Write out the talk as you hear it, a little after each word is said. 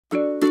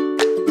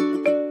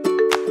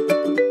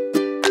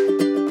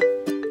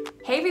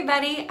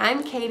everybody,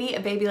 I'm Katie,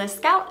 a Babylist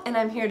scout, and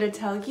I'm here to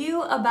tell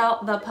you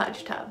about the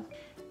Puj Tub.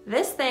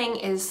 This thing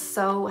is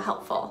so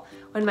helpful.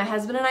 When my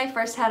husband and I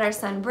first had our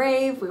son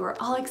Brave, we were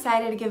all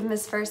excited to give him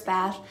his first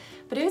bath,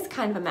 but it was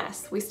kind of a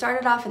mess. We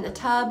started off in the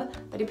tub,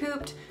 but he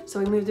pooped, so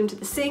we moved him to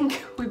the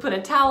sink. We put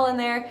a towel in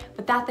there,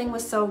 but that thing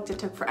was soaked. It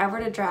took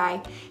forever to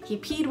dry. He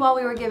peed while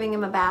we were giving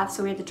him a bath,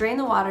 so we had to drain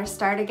the water,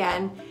 start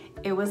again.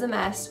 It was a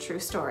mess, true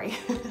story.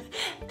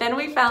 Then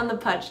we found the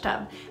Puj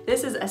Tub.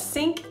 This is a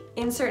sink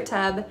insert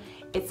tub.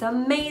 It's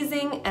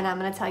amazing, and I'm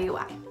gonna tell you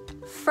why.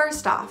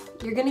 First off,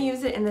 you're gonna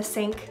use it in the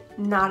sink,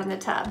 not in the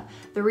tub.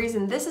 The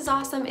reason this is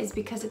awesome is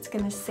because it's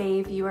gonna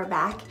save your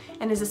back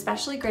and is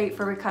especially great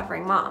for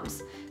recovering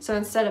moms. So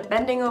instead of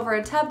bending over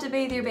a tub to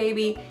bathe your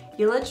baby,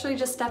 you literally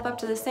just step up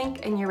to the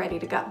sink and you're ready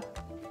to go.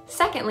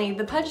 Secondly,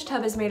 the Puj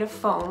Tub is made of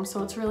foam,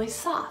 so it's really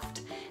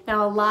soft.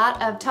 Now, a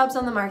lot of tubs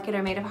on the market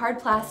are made of hard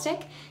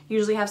plastic,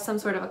 usually have some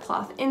sort of a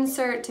cloth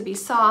insert to be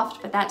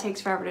soft, but that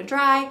takes forever to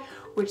dry,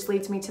 which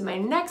leads me to my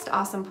next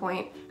awesome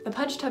point. The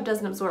Puj Tub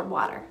doesn't absorb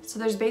water, so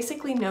there's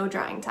basically no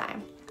drying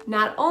time.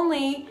 Not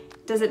only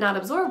does it not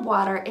absorb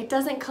water, it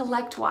doesn't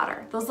collect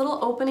water. Those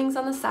little openings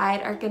on the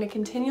side are gonna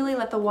continually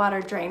let the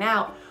water drain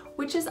out,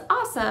 which is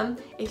awesome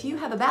if you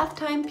have a bath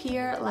time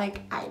pier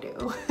like I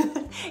do.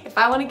 If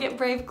I wanna get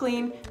Brave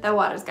clean, that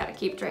water's gotta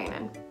keep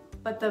draining.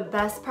 But the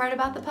best part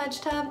about the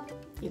Puj Tub,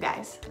 you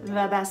guys, the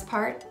best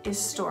part is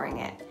storing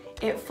it.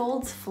 It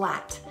folds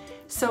flat.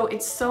 So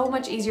it's so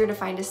much easier to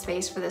find a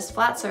space for this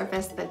flat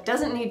surface that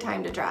doesn't need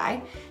time to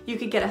dry. You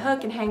could get a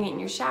hook and hang it in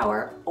your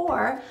shower,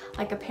 or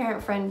like a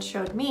parent friend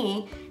showed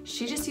me,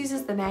 she just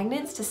uses the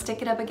magnets to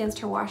stick it up against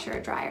her washer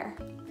or dryer.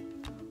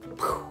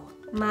 Whew,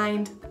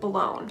 mind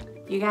blown.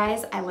 You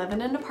guys, I live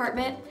in an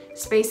apartment,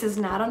 space is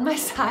not on my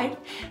side,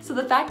 so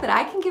the fact that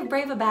I can give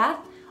Brave a bath,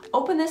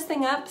 open this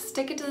thing up,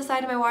 stick it to the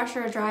side of my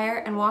washer or dryer,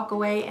 and walk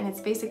away, and it's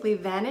basically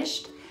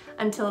vanished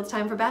until it's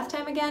time for bath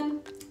time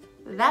again,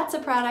 that's a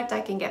product I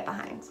can get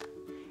behind.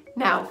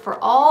 Now,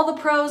 for all the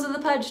pros of the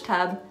Puj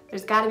Tub,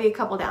 there's gotta be a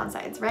couple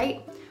downsides,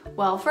 right?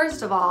 Well,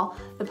 first of all,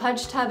 the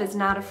Puj Tub is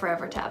not a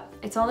forever tub.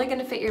 It's only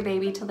gonna fit your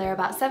baby till they're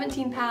about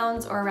 17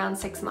 pounds or around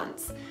 6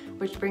 months,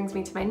 which brings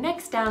me to my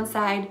next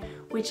downside,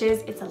 which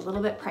is it's a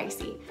little bit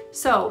pricey.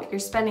 So you're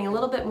spending a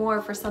little bit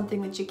more for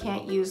something that you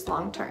can't use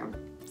long term.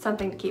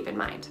 Something to keep in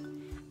mind.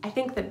 I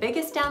think the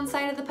biggest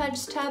downside of the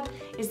Puj Tub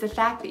is the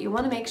fact that you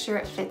wanna make sure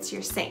it fits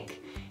your sink.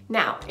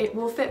 Now, it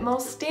will fit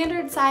most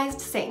standard sized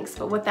sinks,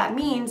 but what that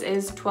means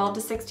is 12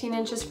 to 16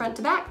 inches front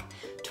to back,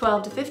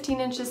 12 to 15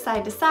 inches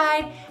side to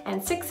side,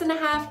 and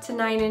 6.5 to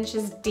 9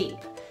 inches deep.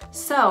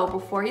 So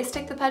before you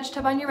stick the Puj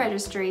Tub on your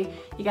registry,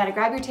 you gotta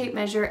grab your tape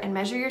measure and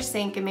measure your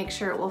sink and make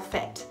sure it will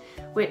fit,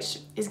 which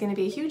is gonna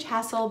be a huge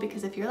hassle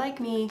because if you're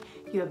like me,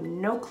 you have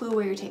no clue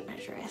where your tape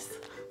measure is.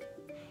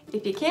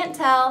 If you can't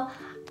tell,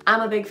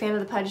 I'm a big fan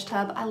of the Puj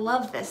Tub. I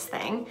love this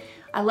thing.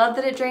 I love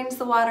that it drains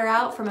the water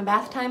out from a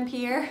bath time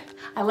pier.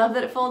 I love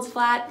that it folds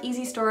flat,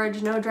 easy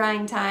storage, no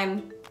drying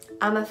time.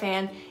 I'm a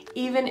fan,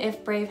 even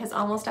if Brave has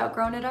almost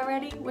outgrown it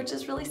already, which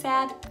is really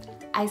sad.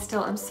 I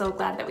still am so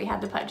glad that we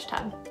had the Puj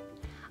Tub.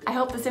 I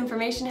hope this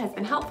information has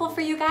been helpful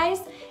for you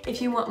guys.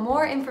 If you want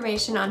more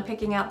information on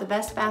picking out the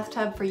best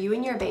bathtub for you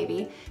and your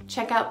baby,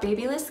 check out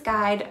Babylist's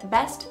guide,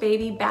 Best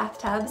Baby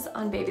Bathtubs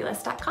on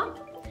babylist.com.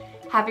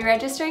 Happy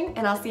registering,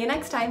 and I'll see you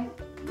next time.